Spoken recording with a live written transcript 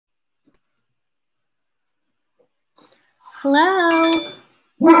Hello.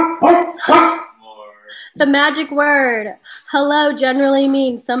 The magic word. Hello generally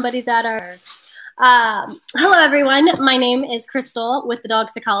means somebody's at our... hello, everyone. My name is Crystal with the Dog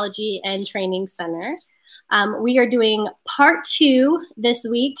Psychology and Training Center. We are doing part 2 this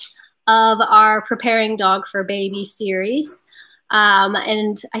week of our Preparing Dog for Baby series.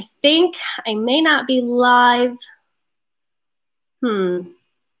 And I think I may not be live.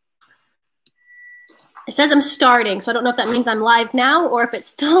 It says I'm starting, so I don't know if that means I'm live now or if it's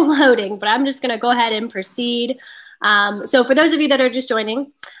still loading, but I'm just going to go ahead and proceed. So for those of you that are just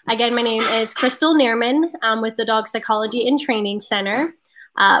joining, again, my name is Crystal Neerman with the Dog Psychology and Training Center.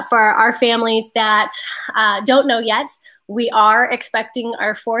 For our families that don't know yet, we are expecting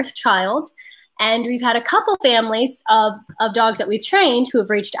our 4th child. And we've had a couple families of dogs that we've trained who have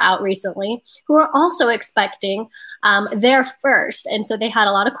reached out recently who are also expecting their first. And so they had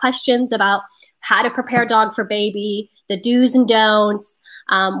a lot of questions about how to prepare a dog for baby, the do's and don'ts,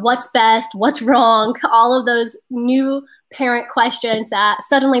 what's best, what's wrong, all of those new parent questions that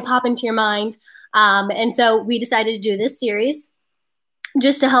suddenly pop into your mind. And so we decided to do this series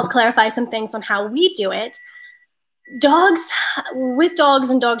just to help clarify some things on how we do it. With dogs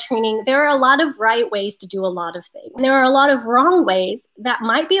and dog training, there are a lot of right ways to do a lot of things. And there are a lot of wrong ways that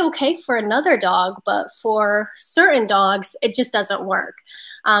might be okay for another dog, but for certain dogs, it just doesn't work.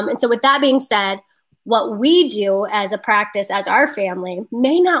 And so with that being said, what we do as a practice, as our family,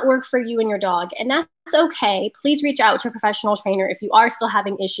 may not work for you and your dog, and that's okay. Please reach out to a professional trainer if you are still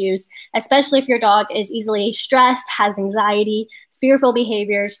having issues, especially if your dog is easily stressed, has anxiety, fearful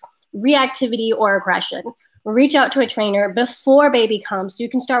behaviors, reactivity, or aggression. Reach out to a trainer before baby comes so you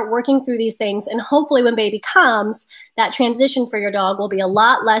can start working through these things. And hopefully when baby comes, that transition for your dog will be a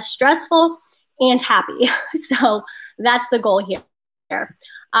lot less stressful and happy. So that's the goal here.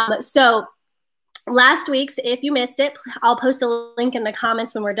 So last week's, if you missed it, I'll post a link in the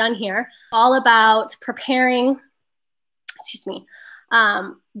comments when we're done here, all about preparing,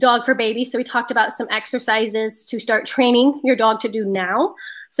 dog for baby. So we talked about some exercises to start training your dog to do now.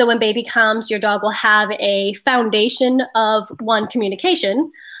 So when baby comes, your dog will have a foundation of 1,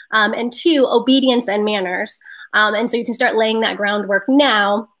 communication, and 2, obedience and manners. And so you can start laying that groundwork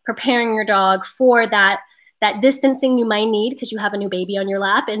now, preparing your dog for that distancing you might need because you have a new baby on your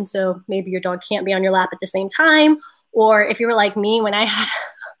lap. And so maybe your dog can't be on your lap at the same time. Or if you were like me, when I had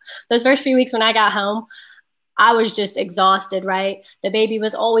those first few weeks when I got home, I was just exhausted, right? The baby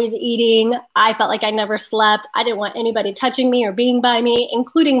was always eating. I felt like I never slept. I didn't want anybody touching me or being by me,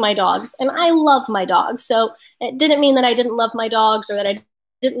 including my dogs. And I love my dogs. So it didn't mean that I didn't love my dogs or that I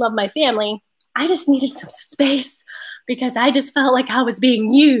didn't love my family. I just needed some space because I just felt like I was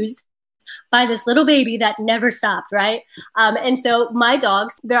being used by this little baby that never stopped, right? And so my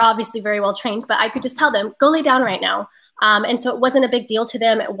dogs, they're obviously very well trained, but I could just tell them, go lay down right now. And so it wasn't a big deal to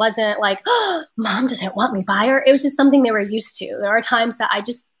them. It wasn't like, oh, mom doesn't want me by her. It was just something they were used to. There are times that I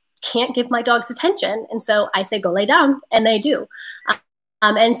just can't give my dogs attention. And so I say, go lay down, and they do.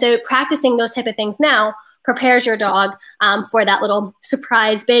 And so practicing those type of things now prepares your dog for that little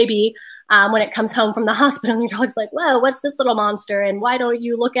surprise baby when it comes home from the hospital and your dog's like, whoa, what's this little monster? And why don't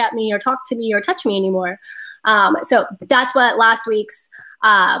you look at me or talk to me or touch me anymore? So that's what last week's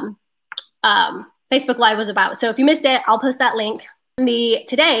Facebook Live was about. So if you missed it, I'll post that link.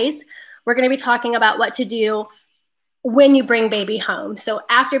 Today's, we're going to be talking about what to do when you bring baby home. So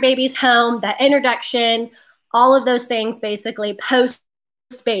after baby's home, that introduction, all of those things basically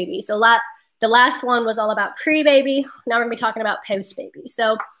post-baby. So the last one was all about pre-baby. Now we're going to be talking about post-baby.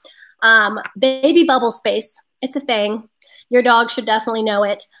 So baby bubble space, it's a thing. Your dog should definitely know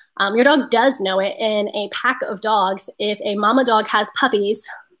it. Your dog does know it. In a pack of dogs, if a mama dog has puppies,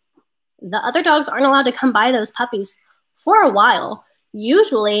 the other dogs aren't allowed to come by those puppies for a while,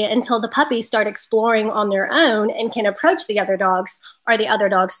 usually until the puppies start exploring on their own and can approach the other dogs, are the other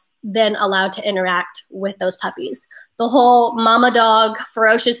dogs then allowed to interact with those puppies. The whole mama dog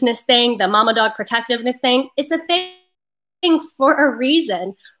ferociousness thing, the mama dog protectiveness thing, it's a thing for a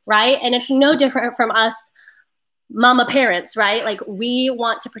reason, right? And it's no different from us mama parents, right? Like, we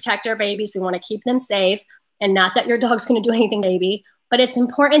want to protect our babies. We want to keep them safe, and not that your dog's going to do anything, baby. But it's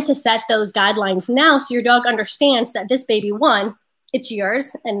important to set those guidelines now so your dog understands that this baby, one, it's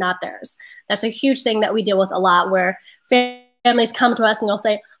yours and not theirs. That's a huge thing that we deal with a lot, where families come to us and they'll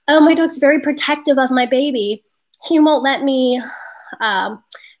say, oh, my dog's very protective of my baby. He won't let me,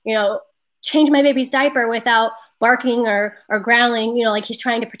 change my baby's diaper without barking or growling, like he's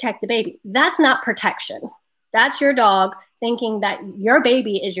trying to protect the baby. That's not protection. That's your dog thinking that your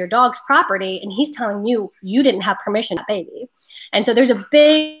baby is your dog's property, and he's telling you you didn't have permission to baby. And so there's a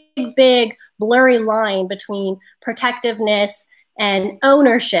big big blurry line between protectiveness and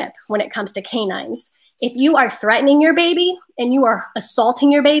ownership when it comes to canines. If you are threatening your baby and you are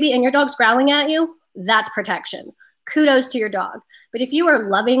assaulting your baby and your dog's growling at you, that's protection. Kudos to your dog. But if you are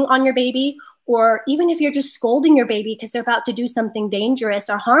loving on your baby, or even if you're just scolding your baby because they're about to do something dangerous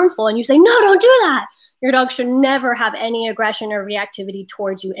or harmful and you say, no, don't do that, your dog should never have any aggression or reactivity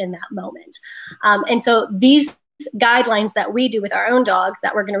towards you in that moment. And so these guidelines that we do with our own dogs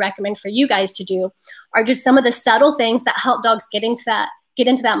that we're going to recommend for you guys to do are just some of the subtle things that help dogs get into that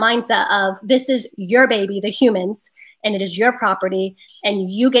mindset of, this is your baby, the humans, and it is your property, and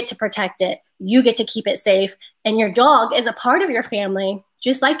you get to protect it. You get to keep it safe, and your dog is a part of your family,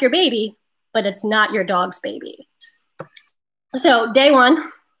 just like your baby, but it's not your dog's baby. So day one,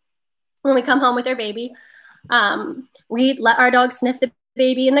 when we come home with our baby, we let our dog sniff the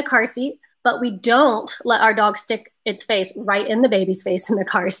baby in the car seat, but we don't let our dog stick its face right in the baby's face in the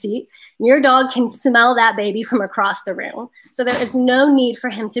car seat. Your dog can smell that baby from across the room. So there is no need for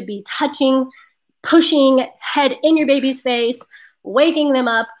him to be touching, pushing head in your baby's face, waking them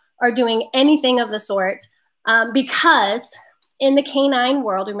up, or doing anything of the sort. Because in the canine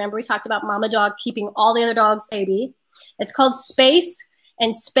world, remember we talked about mama dog keeping all the other dogs baby. It's called space,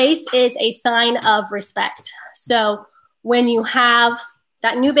 and space is a sign of respect. So when you have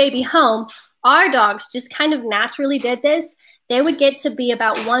that new baby home, our dogs just kind of naturally did this. They would get to be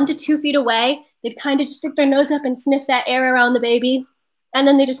about 1 to 2 feet away. They'd kind of stick their nose up and sniff that air around the baby, and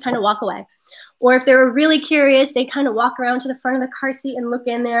then they just kind of walk away. Or if they were really curious, they kind of walk around to the front of the car seat and look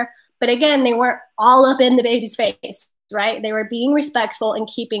in there. But again, they weren't all up in the baby's face, right? They were being respectful and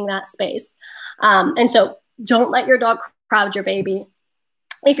keeping that space. And so don't let your dog crowd your baby.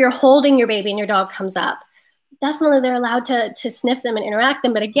 If you're holding your baby and your dog comes up, definitely they're allowed to sniff them and interact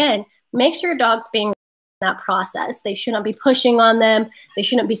them. But again, make sure your dog's being in that process. They shouldn't be pushing on them. They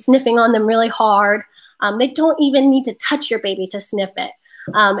shouldn't be sniffing on them really hard. They don't even need to touch your baby to sniff it.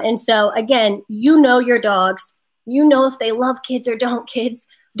 And so again, you know your dogs. You know if they love kids or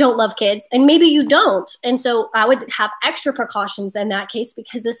don't love kids, and maybe you don't. And so I would have extra precautions in that case,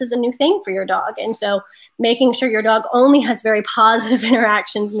 because this is a new thing for your dog. And so making sure your dog only has very positive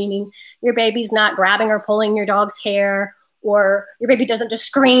interactions, meaning your baby's not grabbing or pulling your dog's hair, or your baby doesn't just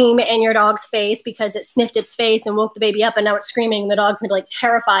scream in your dog's face because it sniffed its face and woke the baby up and now it's screaming and the dog's gonna be like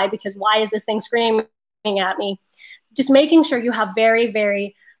terrified because why is this thing screaming at me? Just making sure you have very,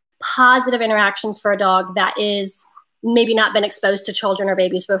 very positive interactions for a dog that is maybe not been exposed to children or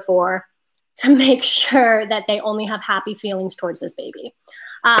babies before, to make sure that they only have happy feelings towards this baby.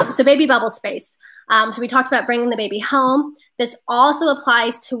 So baby bubble space. So we talked about bringing the baby home. This also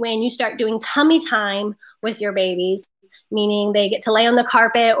applies to when you start doing tummy time with your babies, meaning they get to lay on the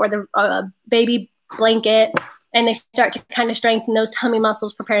carpet or the baby blanket, and they start to kind of strengthen those tummy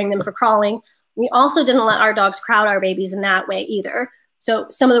muscles, preparing them for crawling. We also didn't let our dogs crowd our babies in that way either. So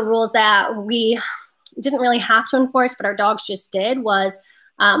some of the rules that we didn't really have to enforce, but our dogs just did, was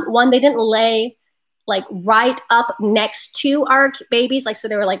one, they didn't lay like right up next to our babies. Like, so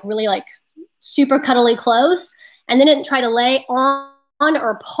they were like really like super cuddly close, and they didn't try to lay on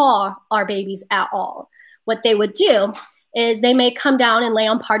or paw our babies at all. What they would do is they may come down and lay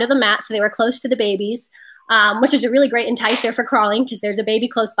on part of the mat, so they were close to the babies, which is a really great enticer for crawling because there's a baby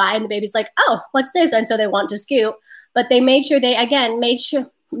close by and the baby's like, oh, what's this? And so they want to scoot. But they made sure they, again,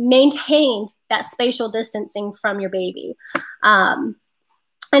 maintained that spatial distancing from your baby. And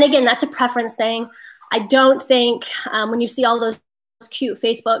again, that's a preference thing. I don't think when you see all those cute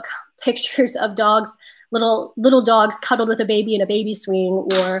Facebook pictures of dogs, little dogs cuddled with a baby in a baby swing,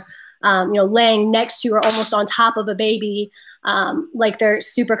 or laying next to or almost on top of a baby, like they're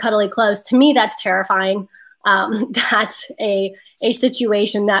super cuddly close. To me, that's terrifying. That's a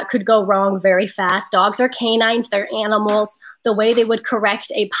situation that could go wrong very fast. Dogs are canines, they're animals. The way they would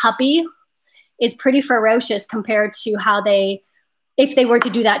correct a puppy is pretty ferocious compared to how if they were to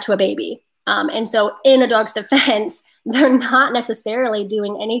do that to a baby. And so in a dog's defense, they're not necessarily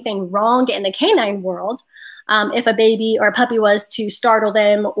doing anything wrong in the canine world. If a baby or a puppy was to startle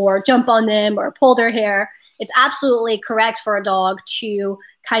them or jump on them or pull their hair, it's absolutely correct for a dog to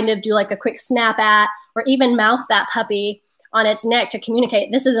kind of do like a quick snap at, or even mouth that puppy on its neck to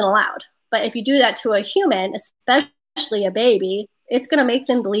communicate this isn't allowed. But if you do that to a human, especially a baby, it's going to make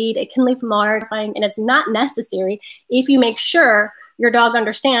them bleed. It can leave marks, and it's not necessary if you make sure your dog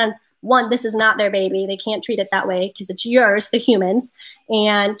understands, one, this is not their baby. They can't treat it that way because it's yours, the humans.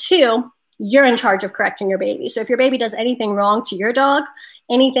 And two, you're in charge of correcting your baby. So if your baby does anything wrong to your dog,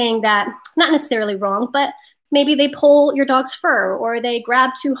 anything that, not necessarily wrong, but maybe they pull your dog's fur or they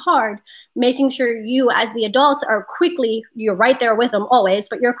grab too hard, making sure you as the adults are quickly, you're right there with them always,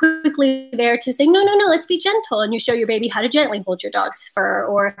 but you're quickly there to say, no, no, no, let's be gentle. And you show your baby how to gently hold your dog's fur.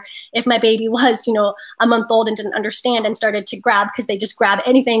 Or if my baby was, a month old and didn't understand and started to grab because they just grab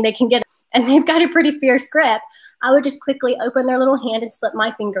anything they can get and they've got a pretty fierce grip, I would just quickly open their little hand and slip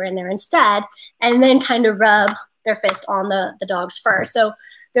my finger in there instead, and then kind of rub their fist on the dog's fur. So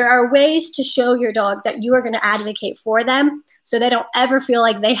there are ways to show your dog that you are going to advocate for them so they don't ever feel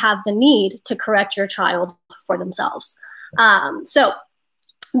like they have the need to correct your child for themselves. So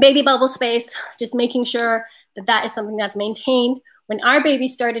baby bubble space, just making sure that that is something that's maintained. When our baby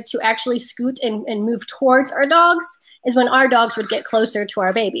started to actually scoot and move towards our dogs is when our dogs would get closer to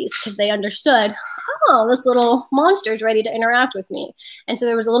our babies because they understood, oh, this little monster is ready to interact with me. And so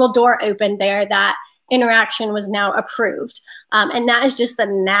there was a little door open there that interaction was now approved. And that is just the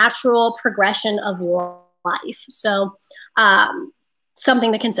natural progression of life. So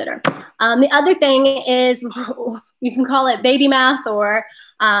something to consider. The other thing is you can call it baby math or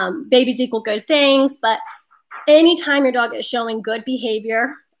babies equal good things, but anytime your dog is showing good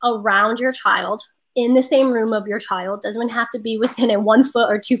behavior around your child, in the same room of your child, doesn't have to be within a 1 foot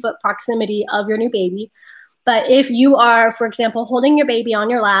or 2 foot proximity of your new baby. But if you are, for example, holding your baby on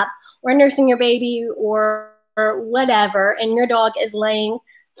your lap or nursing your baby or whatever, and your dog is laying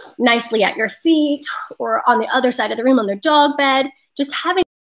nicely at your feet or on the other side of the room on their dog bed, just having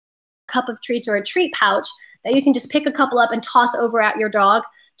a cup of treats or a treat pouch that you can just pick a couple up and toss over at your dog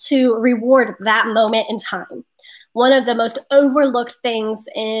to reward that moment in time. One of the most overlooked things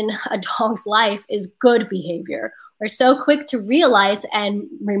in a dog's life is good behavior. We're so quick to realize and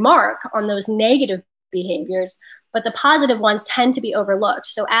remark on those negative behaviors, but the positive ones tend to be overlooked.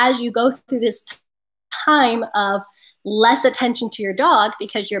 So as you go through this time of less attention to your dog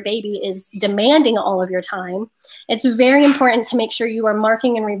because your baby is demanding all of your time, it's very important to make sure you are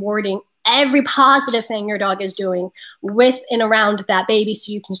marking and rewarding every positive thing your dog is doing with and around that baby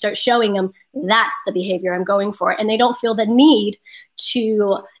so you can start showing them that's the behavior I'm going for. And they don't feel the need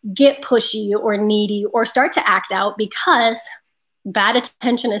to get pushy or needy or start to act out because bad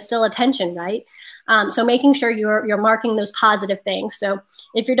attention is still attention, right? So making sure you're marking those positive things. So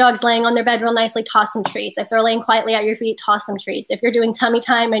if your dog's laying on their bed real nicely, toss some treats. If they're laying quietly at your feet, toss some treats. If you're doing tummy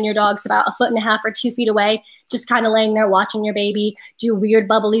time and your dog's about 1.5 feet or 2 feet away, just kind of laying there watching your baby do weird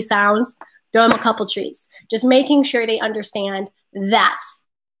bubbly sounds, throw them a couple treats. Just making sure they understand that's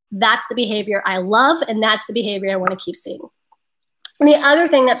the behavior I love and that's the behavior I want to keep seeing. And the other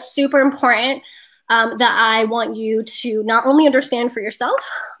thing that's super important that I want you to not only understand for yourself,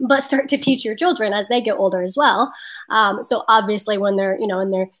 but start to teach your children as they get older as well. So obviously when they're, in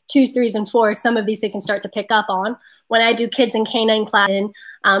their 2s, 3s, and 4s, some of these they can start to pick up on. When I do kids and canine class in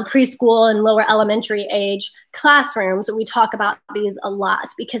preschool and lower elementary age classrooms, we talk about these a lot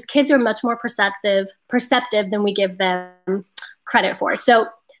because kids are much more perceptive than we give them credit for. So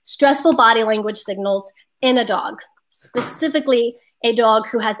stressful body language signals in a dog, specifically a dog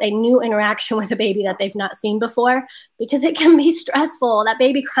who has a new interaction with a baby that they've not seen before, because it can be stressful. That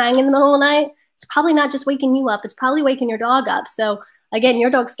baby crying in the middle of the night, it's probably not just waking you up, it's probably waking your dog up. So again, your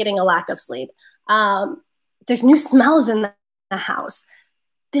dog's getting a lack of sleep. There's new smells in the house.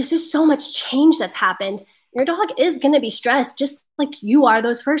 There's just so much change that's happened. Your dog is going to be stressed just like you are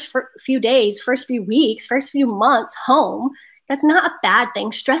those first few days, first few weeks, first few months home. That's not a bad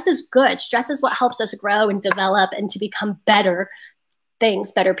thing. Stress is good. Stress is what helps us grow and develop and to become better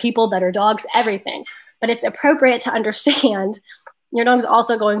things, better people, better dogs, everything. But it's appropriate to understand your dog's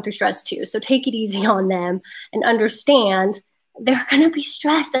also going through stress too. So take it easy on them and understand they're going to be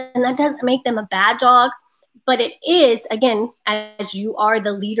stressed, and that doesn't make them a bad dog. But it is, again, as you are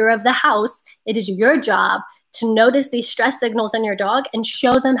the leader of the house, it is your job to notice these stress signals in your dog and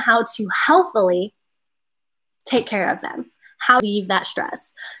show them how to healthily take care of them, how to leave that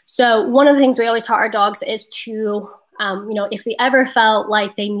stress. So one of the things we always taught our dogs is to if they ever felt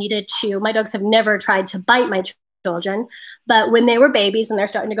like they needed to, my dogs have never tried to bite my children, but when they were babies and they're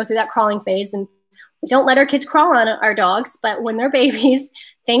starting to go through that crawling phase, and we don't let our kids crawl on our dogs, but when they're babies,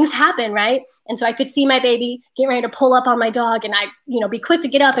 things happen, right? And so I could see my baby get ready to pull up on my dog, and I, be quick to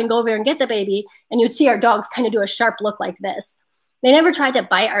get up and go over and get the baby, and you'd see our dogs kind of do a sharp look like this. They never tried to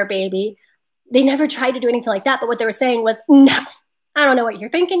bite our baby. They never tried to do anything like that, but what they were saying was, no, I don't know what you're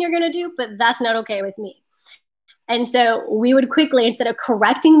thinking you're going to do, but that's not okay with me. And so we would quickly, instead of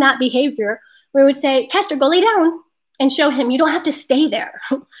correcting that behavior, we would say, Castor, go lay down, and show him you don't have to stay there.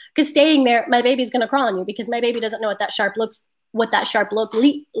 Because staying there, my baby's going to crawl on you because my baby doesn't know what that sharp look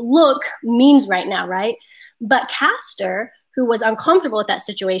means right now, right? But Castor, who was uncomfortable with that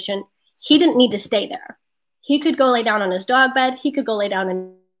situation, he didn't need to stay there. He could go lay down on his dog bed. He could go lay down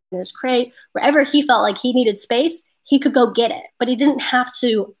in his crate. Wherever he felt like he needed space, he could go get it. But he didn't have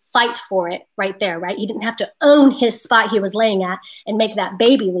to fight for it right there, right? He didn't have to own his spot he was laying at and make that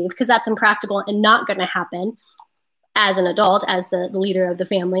baby leave, because that's impractical and not going to happen. As an adult, as the leader of the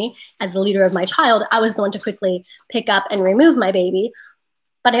family, as the leader of my child, I was going to quickly pick up and remove my baby.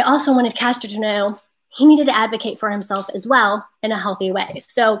 But I also wanted Castor to know he needed to advocate for himself as well in a healthy way.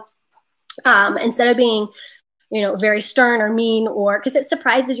 So instead of being, very stern or mean, or because it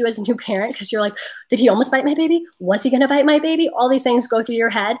surprises you as a new parent, because you're like, did he almost bite my baby? Was he going to bite my baby? All these things go through your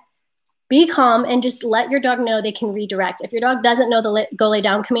head. Be calm and just let your dog know they can redirect. If your dog doesn't know the go lay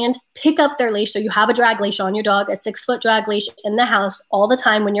down command, pick up their leash. So you have a drag leash on your dog, a 6-foot drag leash in the house all the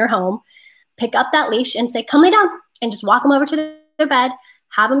time when you're home. Pick up that leash and say, come lay down, and just walk them over to their bed.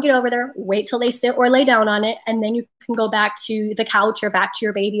 Have them get over there, wait till they sit or lay down on it, and then you can go back to the couch or back to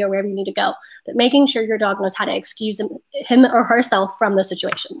your baby or wherever you need to go. But making sure your dog knows how to excuse him or herself from those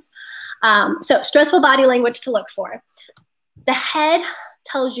situations. So stressful body language to look for. The head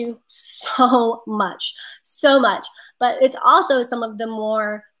tells you so much, but it's also some of the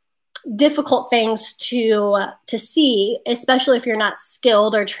more difficult things to see, especially if you're not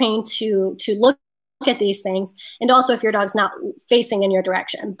skilled or trained to look at these things, and also if your dog's not facing in your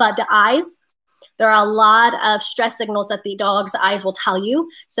direction. But the eyes, there are a lot of stress signals that the dog's eyes will tell you.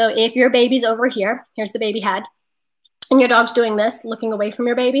 So if your baby's over here, here's the baby head, and your dog's doing this, looking away from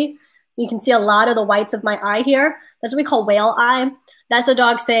your baby, you can see a lot of the whites of my eye here. That's what we call whale eye. That's a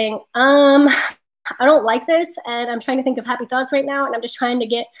dog saying, I don't like this, and I'm trying to think of happy thoughts right now, and I'm just trying to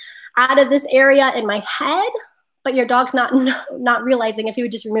get out of this area in my head. But your dog's not realizing if he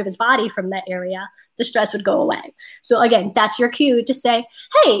would just remove his body from that area, the stress would go away. So again, that's your cue to say,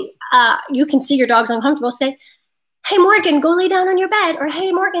 hey, you can see your dog's uncomfortable. Say, hey, Morgan, go lay down on your bed. Or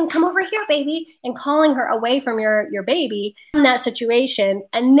hey, Morgan, come over here, baby. And calling her away from your baby in that situation,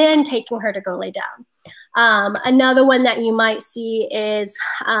 and then taking her to go lay down. Another one that you might see is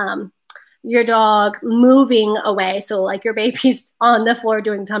your dog moving away. So like your baby's on the floor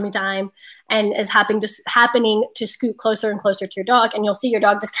doing tummy time and is happening to scoot closer and closer to your dog. And you'll see your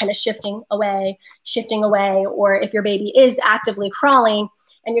dog just kind of shifting away. Or if your baby is actively crawling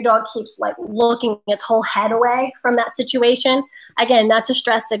and your dog keeps like looking its whole head away from that situation, again, that's a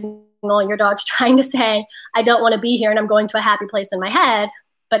stress signal. Your dog's trying to say, I don't want to be here and I'm going to a happy place in my head,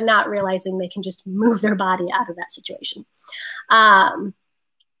 but not realizing they can just move their body out of that situation.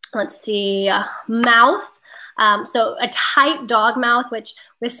 Let's see, mouth. So a tight dog mouth, which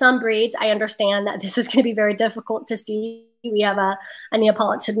with some breeds, I understand that this is going to be very difficult to see. We have a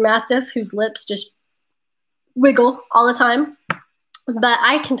Neapolitan Mastiff whose lips just wiggle all the time. But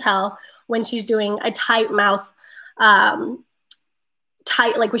I can tell when she's doing a tight mouth,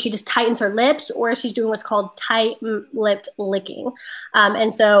 tight, like when she just tightens her lips, or she's doing what's called tight-lipped licking.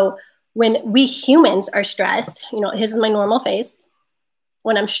 And so when we humans are stressed, this is my normal face.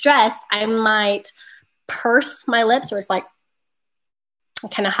 When I'm stressed, I might purse my lips, or it's like I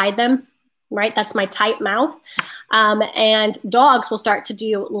kind of hide them, right? That's my tight mouth. And dogs will start to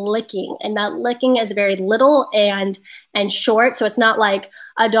do licking, and that licking is very little and short. So it's not like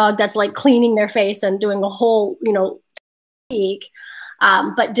a dog that's like cleaning their face and doing a whole, cheek.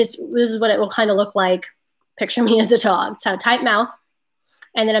 But this is what it will kind of look like. Picture me as a dog. So tight mouth,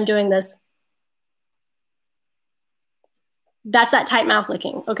 and then I'm doing this. That's that tight mouth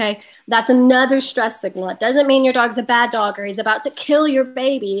licking, okay? That's another stress signal. It doesn't mean your dog's a bad dog or he's about to kill your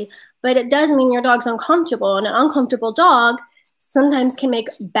baby, but it does mean your dog's uncomfortable. And an uncomfortable dog sometimes can make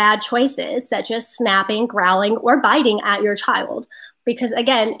bad choices, such as snapping, growling, or biting at your child. Because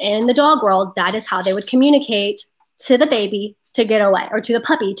again, in the dog world, that is how they would communicate to the baby to get away, or to the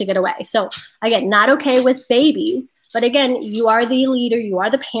puppy to get away. So again, not okay with babies. But again, you are the leader, you are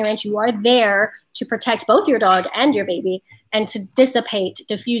the parent, you are there to protect both your dog and your baby, and to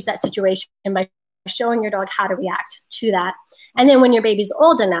diffuse that situation by showing your dog how to react to that. And then when your baby's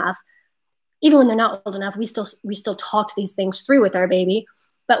old enough, even when they're not old enough, we still talk these things through with our baby.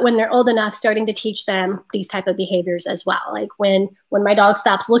 But when they're old enough, starting to teach them these type of behaviors as well. Like when my dog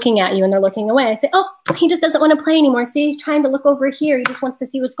stops looking at you and they're looking away, I say, oh, he just doesn't want to play anymore. See, he's trying to look over here. He just wants to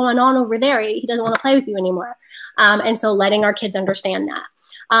see what's going on over there. He doesn't want to play with you anymore. And so letting our kids understand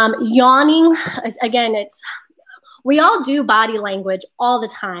that. Yawning, again, we all do body language all the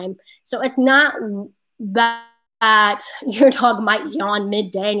time. So it's not that your dog might yawn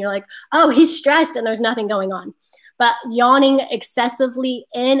midday and you're like, oh, he's stressed and there's nothing going on. But yawning excessively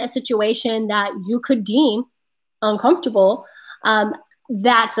in a situation that you could deem uncomfortable,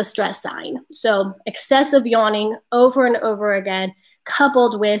 that's a stress sign. So excessive yawning over and over again,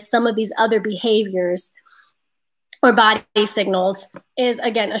 coupled with some of these other behaviors, or body signals is,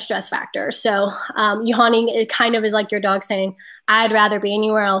 again, a stress factor. So yawning, it kind of is like your dog saying, I'd rather be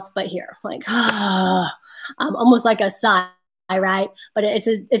anywhere else but here. Like, almost like a sigh, right? But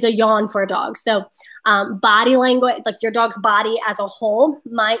it's a yawn for a dog. So body language, like your dog's body as a whole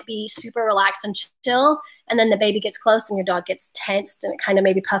might be super relaxed and chill. And then the baby gets close and your dog gets tensed and it kind of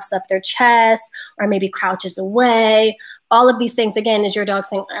maybe puffs up their chest or maybe crouches away. All of these things, again, is your dog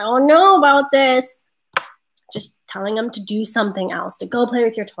saying, I don't know about this. Just telling them to do something else, to go play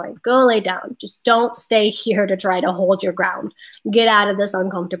with your toy, go lay down. Just don't stay here to try to hold your ground. Get out of this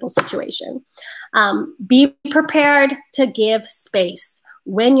uncomfortable situation. Be prepared to give space.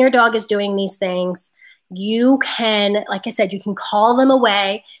 When your dog is doing these things, you can, like I said, you can call them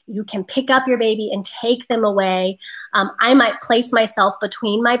away. You can pick up your baby and take them away. I might place myself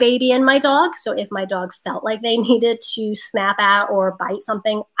between my baby and my dog. So if my dog felt like they needed to snap at or bite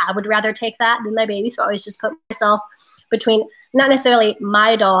something, I would rather take that than my baby. So I always just put myself between, not necessarily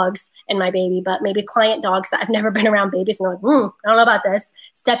my dogs and my baby, but maybe client dogs that I've never been around babies and they're like, I don't know about this,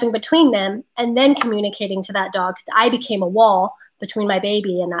 stepping between them and then communicating to that dog. I became a wall between my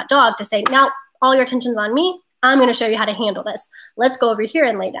baby and that dog to say, now, all your attention's on me. I'm going to show you how to handle this. Let's go over here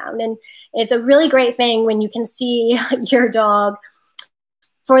and lay down. And it's a really great thing when you can see your dog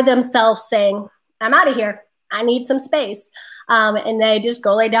for themselves saying, I'm out of here. I need some space. And they just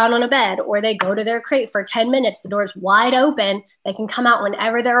go lay down on a bed or they go to their crate for 10 minutes. The door's wide open. They can come out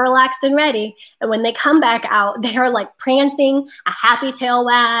whenever they're relaxed and ready. And when they come back out, they are like prancing, a happy tail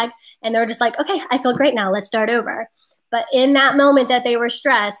wag. And they're just like, okay, I feel great now. Let's start over. But in that moment that they were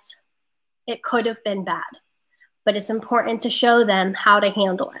stressed, it could have been bad, but it's important to show them how to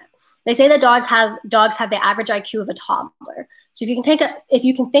handle it. They say that dogs have the average IQ of a toddler. So if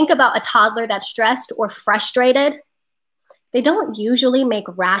you can think about a toddler that's stressed or frustrated, they don't usually make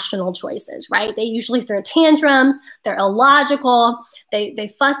rational choices, right? They usually throw tantrums. They're illogical.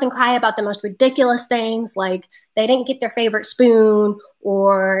 They fuss and cry about the most ridiculous things, like they didn't get their favorite spoon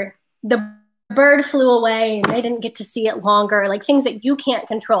or the bird flew away and they didn't get to see it longer, like things that you can't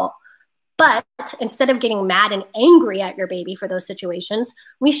control. But instead of getting mad and angry at your baby for those situations,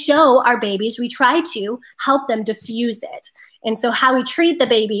 we show our babies, we try to help them diffuse it. And so how we treat the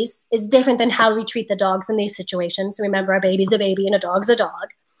babies is different than how we treat the dogs in these situations. Remember, a baby's a baby and a dog's a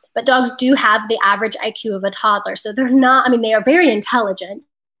dog. But dogs do have the average IQ of a toddler. So they're not, I mean, they are very intelligent,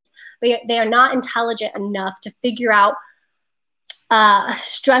 but they are not intelligent enough to figure out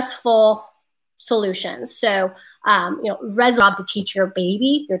stressful solutions. So Red's job to teach your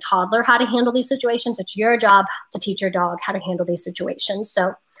baby, your toddler, how to handle these situations. It's your job to teach your dog how to handle these situations.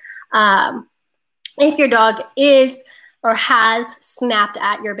 So if your dog is or has snapped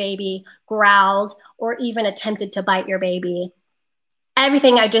at your baby, growled, or even attempted to bite your baby,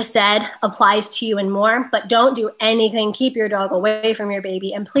 everything I just said applies to you and more, but don't do anything. Keep your dog away from your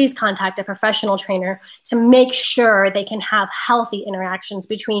baby, and please contact a professional trainer to make sure they can have healthy interactions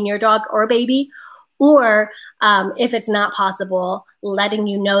between your dog or baby, or if it's not possible, letting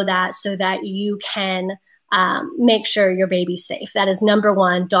you know that so that you can make sure your baby's safe. That is number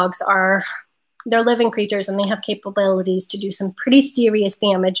one. Dogs they're living creatures and they have capabilities to do some pretty serious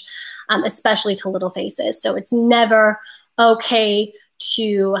damage, especially to little faces. So it's never okay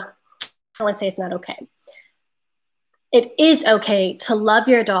to, I want to say it's not okay. It is okay to love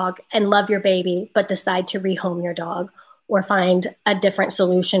your dog and love your baby, but decide to rehome your dog or find a different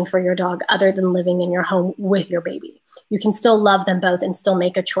solution for your dog other than living in your home with your baby. You can still love them both and still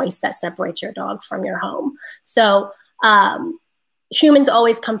make a choice that separates your dog from your home. So humans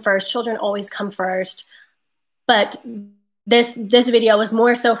always come first, children always come first, but this video is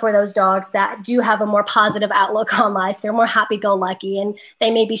more so for those dogs that do have a more positive outlook on life. They're more happy-go-lucky, and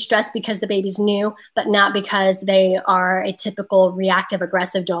they may be stressed because the baby's new, but not because they are a typical reactive,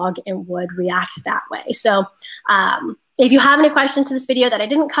 aggressive dog and would react that way. So if you have any questions to this video that I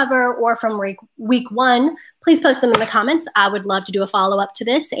didn't cover or from week one, please post them in the comments. I would love to do a follow-up to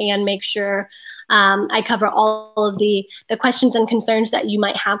this and make sure I cover all of the questions and concerns that you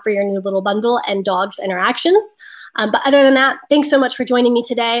might have for your new little bundle and dogs interactions. But other than that, thanks so much for joining me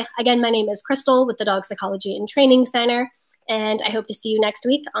today. Again, my name is Crystal with the Dog Psychology and Training Center, and I hope to see you next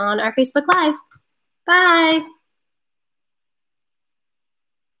week on our Facebook Live. Bye.